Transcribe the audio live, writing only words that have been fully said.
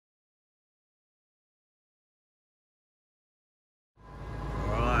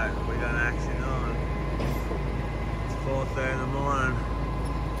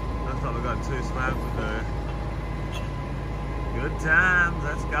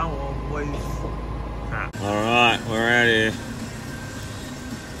boys. Alright, we're out here.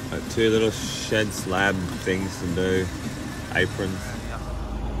 Got two little shed slab things to do. Aprons.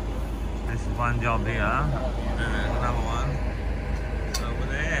 This is one job here, and then another one over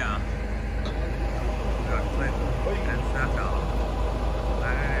there. We've got Clint and Snacko.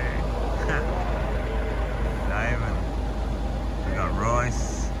 Hey. David. We've got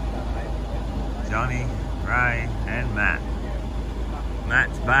Royce, Johnny, Ray, and Matt.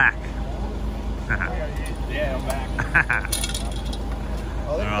 Matt's back. Yeah, I'm back.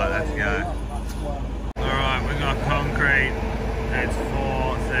 Alright, let's go. Alright, we got concrete. It's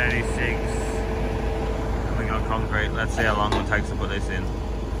 4:36. And we got concrete. Let's see how long it takes to put this in.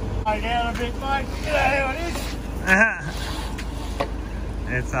 Go down a bit, mate. You know how it is.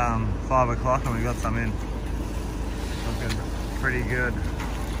 It's 5 o'clock and we got some in. Looking pretty good.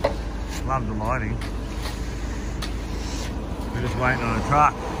 Love the lighting. We're just waiting on a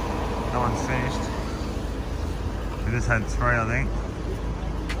truck. No one's finished. We just had 3, I think.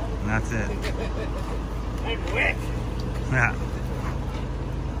 And that's it. It's wet. Yeah.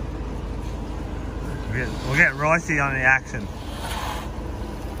 We'll get Royce on the action.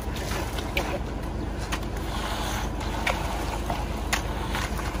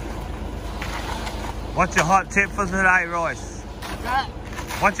 What's your hot tip for today, Royce?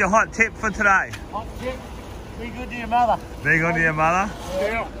 What's your hot tip for today? Hot tip. Be good to your mother. Be good to your mother?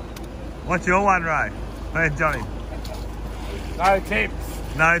 Yeah. What's your one, Ray? Where's Johnny? No tips.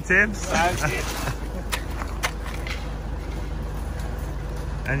 No tips? No tips.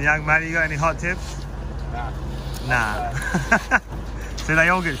 And young Matty, you got any hot tips? Nah. See, they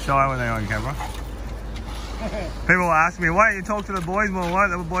all get shy when they're on camera. People will ask me, why don't you talk to the boys more? Why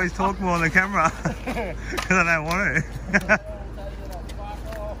don't the boys talk more on the camera? Because I don't want to.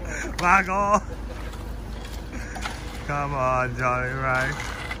 Fuck off. Come on, Johnny, Ray.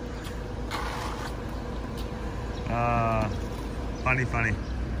 Funny.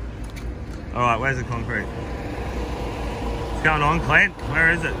 Alright, where's the concrete? What's going on, Clint?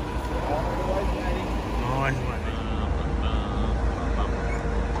 Where is it? Always waiting.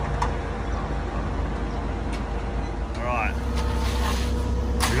 Alright.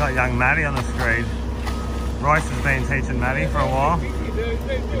 We got young Matty on the screen. Royce has been teaching Matty for a while. He's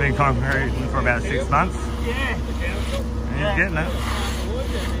been concreting for about 6 months. Yeah. And he's getting it.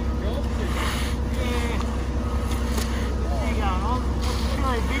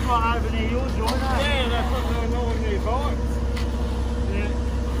 Big one over near your joint, eh? Yeah, that's what they're knowing nearby. Yeah.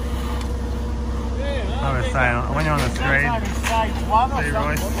 I was saying, when you're on the screen, see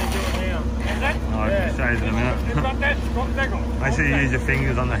Royce. Oh, it shows in a minute. Make sure you use your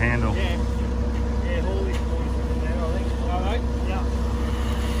fingers on the handle. Yeah, all these boys there, I think. Are they? Yeah.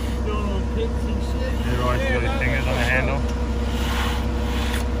 Doing all picks and shit. See Royce with his fingers on the handle.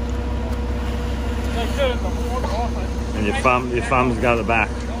 And your thumbs go to the back.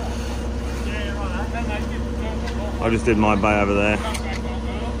 I just did my bay over there.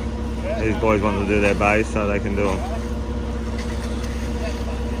 These boys want to do their bays so they can do them.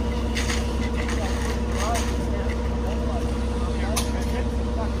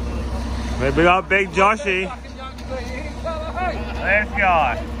 We got Big Joshy. Let's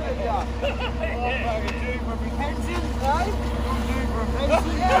go.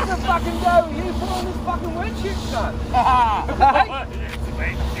 How's the fucking go? You put on this fucking wet shit, son.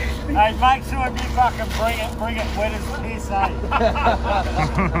 Hey, make sure you fucking bring it wet as piss, eh?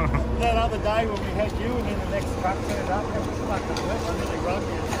 That other day when we had you and then the next truck turned up, it was fucking wet and really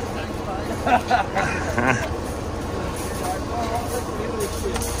rugby.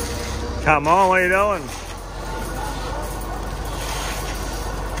 Come on, what are you doing?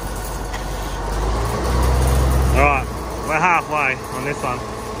 Alright, we're halfway on this one.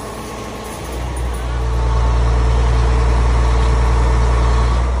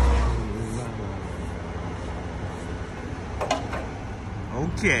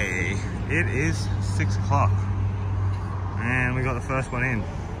 Okay, it is 6 o'clock and we got the first one in.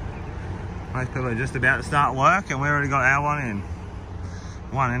 Most people are just about to start work and we already got our one in.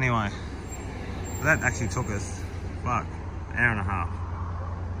 One anyway. So that actually took us, fuck, hour and a half.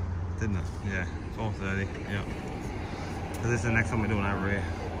 Didn't it? Yeah, 4:30, yeah. So this is the next one we're doing over here.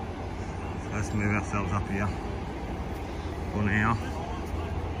 So let's move ourselves up here for now.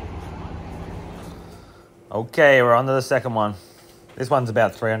 Okay, we're on to the second one. This one's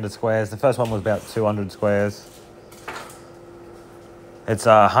about 300 squares. The first one was about 200 squares. It's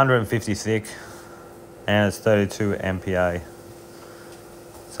 150 thick and it's 32 MPa.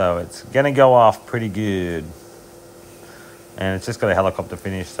 So it's gonna go off pretty good. And it's just got a helicopter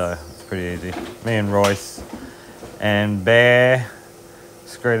finish, so it's pretty easy. Me and Royce and Bear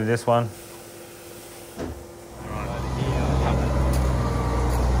screw to this one. It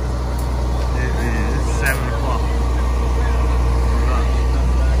is 7 o'clock.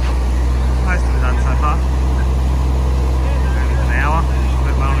 Most of it done so far. An hour, a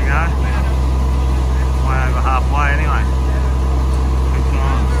bit long to go. Way over halfway anyway. Good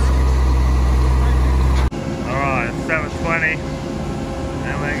times. Alright, it's 7:20.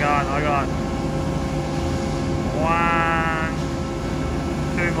 And I got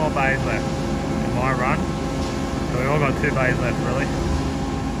 2 more bays left in my run. So we've all got 2 bays left really.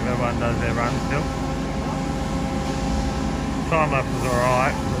 If everyone does their run still. Time lapse was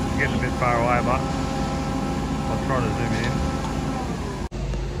alright. It's getting a bit far away, but I'll try to zoom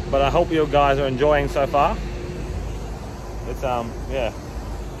in. But I hope you guys are enjoying so far. It's yeah,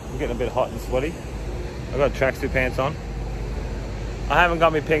 I'm getting a bit hot and sweaty. I've got tracksuit pants on. I haven't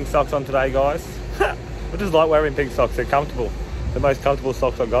got my pink socks on today, guys. I just like wearing pink socks. They're comfortable. The most comfortable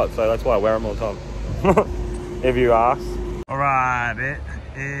socks I've got, so that's why I wear them all the time. If you ask. Alright, it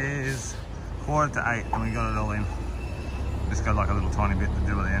is 7:45 and we got it all in. Just got like a little tiny bit to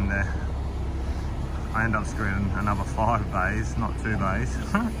do at the end there. I end up screwing another 5 bays, not 2 bays.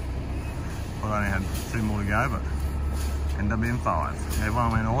 Well, I only had 2 more to go, but ended up being 5.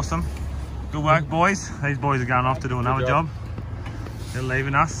 Everyone went awesome. Good work, boys. These boys are going off to do another job. They're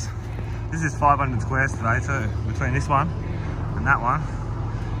leaving us. This is 500 squares today too. Between this one and that one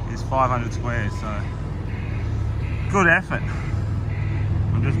is 500 squares, so good effort.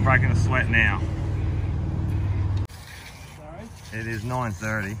 I'm just breaking a sweat now. It is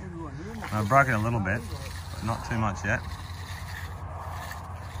 9:30. I've broken a little bit, but not too much yet.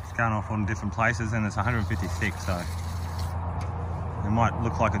 It's going off on different places and it's 156, so it might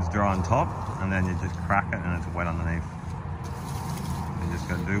look like it's dry on top and then you just crack it and it's wet underneath. You just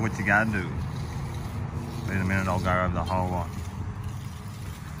gotta do what you gotta do. But in a minute I'll go over the whole lot.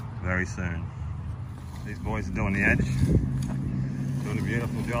 Very soon. These boys are doing the edge. Doing a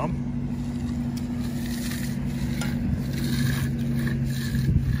beautiful job.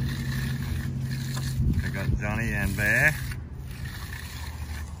 We've got Johnny and Bear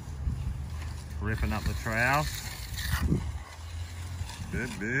ripping up the trowels.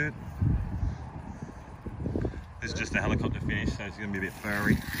 Good. This is just a helicopter finish, so it's going to be a bit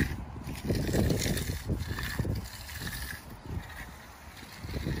furry.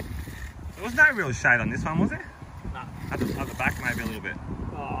 There was no real shade on this one, was there? No. At the back, maybe a little bit.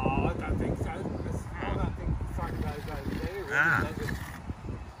 Oh, I don't think so. I don't think the front goes over there. Really. Ah. They just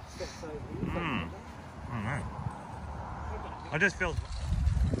steps over here. I don't know. I just feel...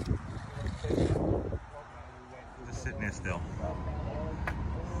 Just sitting there still.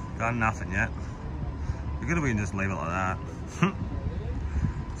 Done nothing yet. You're good if we can just leave it like that.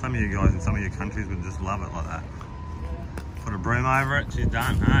 Some of you guys in some of your countries would just love it like that. Put a broom over it, she's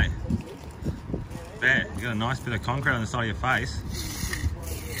done, hey? There, you got a nice bit of concrete on the side of your face.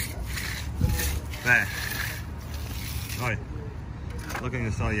 There. Oi, look on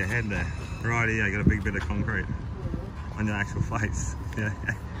the side of your head there. Right here, you got a big bit of concrete on your actual face. Yeah.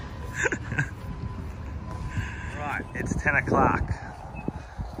 Right, it's 10 o'clock.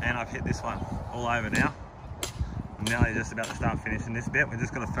 And I've hit this one all over now. I'm nearly just about to start finishing this bit. We've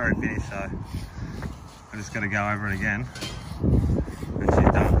just got a furry finish, so I just got to go over it again. And she's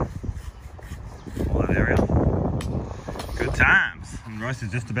done. All that area. Good times. And Royce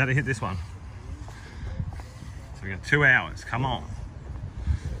is just about to hit this one. So we got 2 hours. Come on.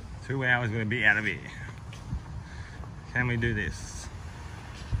 2 hours, we're going to be out of here. Can we do this?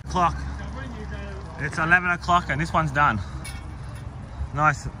 Clock. It's 11 o'clock and this one's done.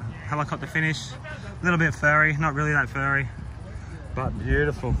 Nice helicopter finish. A little bit furry, not really that furry, but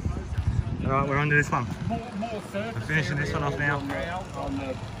beautiful. All right, we're on to this one. We're finishing this one off now.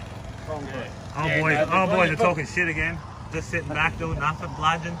 Oh boys are talking shit again. Just sitting back doing nothing,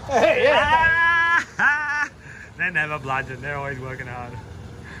 bludgeon. They're never bludgeon, they're always working hard.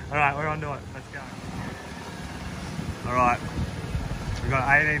 All right, we're on to it, let's go. All right, we've got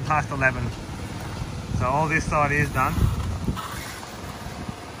 18 past 11. So all this side is done.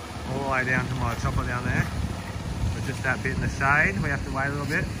 All the way down to my chopper down there. But just that bit in the shade, we have to wait a little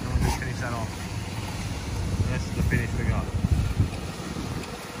bit and we'll just finish that off. That's the finish we got.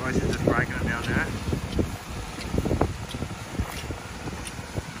 Royce is just breaking it down there.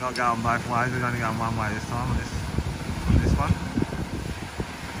 We're not going both ways, we're only going one way this time on this one.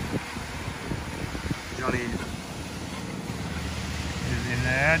 Johnny is in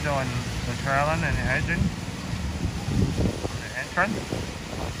there doing the trailing and the edging. The entrance.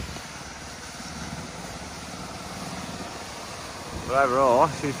 But overall,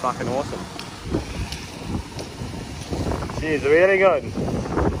 she's fucking awesome. She is really good.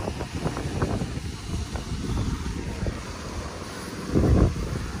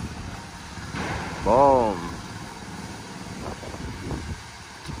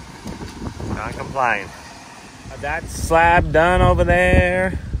 lane. That slab done over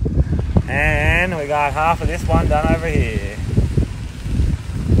there, and we got half of this one done over here.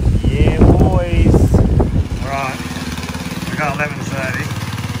 Yeah, boys. Right, we got 11:30,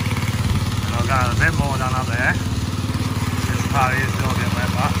 and I've got a bit more done up there. This part is still a bit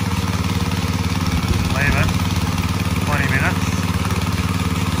wet, but leave it 20 minutes.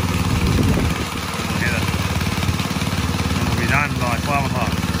 We'll hit it, and we'll be done by 12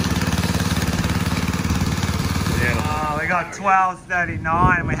 o'clock. We got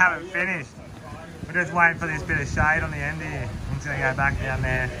 12:39 and we haven't finished. We're just waiting for this bit of shade on the end here. I'm just going to go back down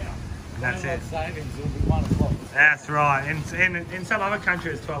there and that's it. That's right. In some other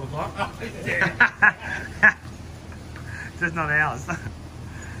country it's 12 o'clock. Just not ours.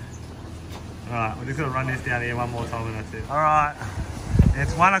 Alright, we're just going to run this down here one more time and that's it. Alright,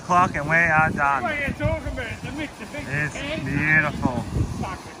 it's 1 o'clock and we are done. What are you talking about? It's beautiful.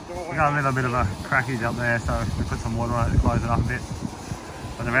 We got a little bit of a crackage up there, so we put some water on it to close it up a bit.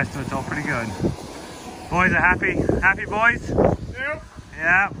 But the rest of it's all pretty good. Boys are happy. Happy boys? Yep.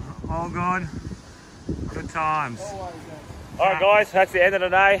 Yeah, all good. Good times. Alright guys, that's the end of the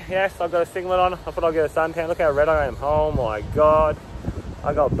day. Yes, I've got a singlet on. I thought I'd get a suntan. Look how red I am. Oh my god.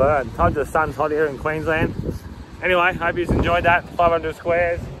 I got burned. Told you the sun's hot here in Queensland. Anyway, hope you enjoyed that. 500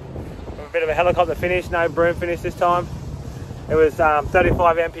 squares. A bit of a helicopter finish, no broom finish this time. It was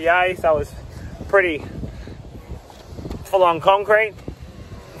 35 MPa, so it was pretty full on concrete.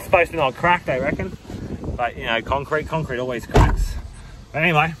 It's supposed to not crack, they reckon. But you know, concrete always cracks. But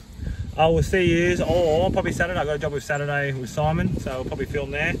anyway, I will see you all probably Saturday. I got a job with Saturday with Simon, so I'll probably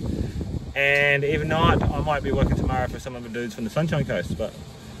film there. And if not, I might be working tomorrow for some of the dudes from the Sunshine Coast, but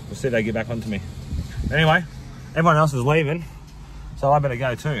we'll see if they get back onto me. But anyway, everyone else is leaving, so I better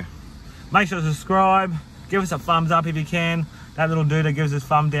go too. Make sure to subscribe, give us a thumbs up if you can. That little dude that gives us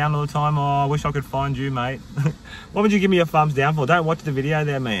thumb down all the time. Oh, I wish I could find you, mate. What would you give me a thumbs down for? Don't watch the video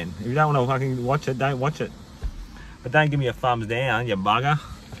there, man. If you don't want to fucking watch it, don't watch it. But don't give me a thumbs down, you bugger.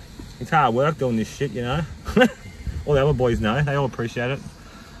 It's hard work doing this shit, you know. All the other boys know. They all appreciate it.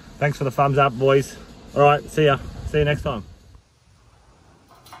 Thanks for the thumbs up, boys. All right, see ya. See you next time.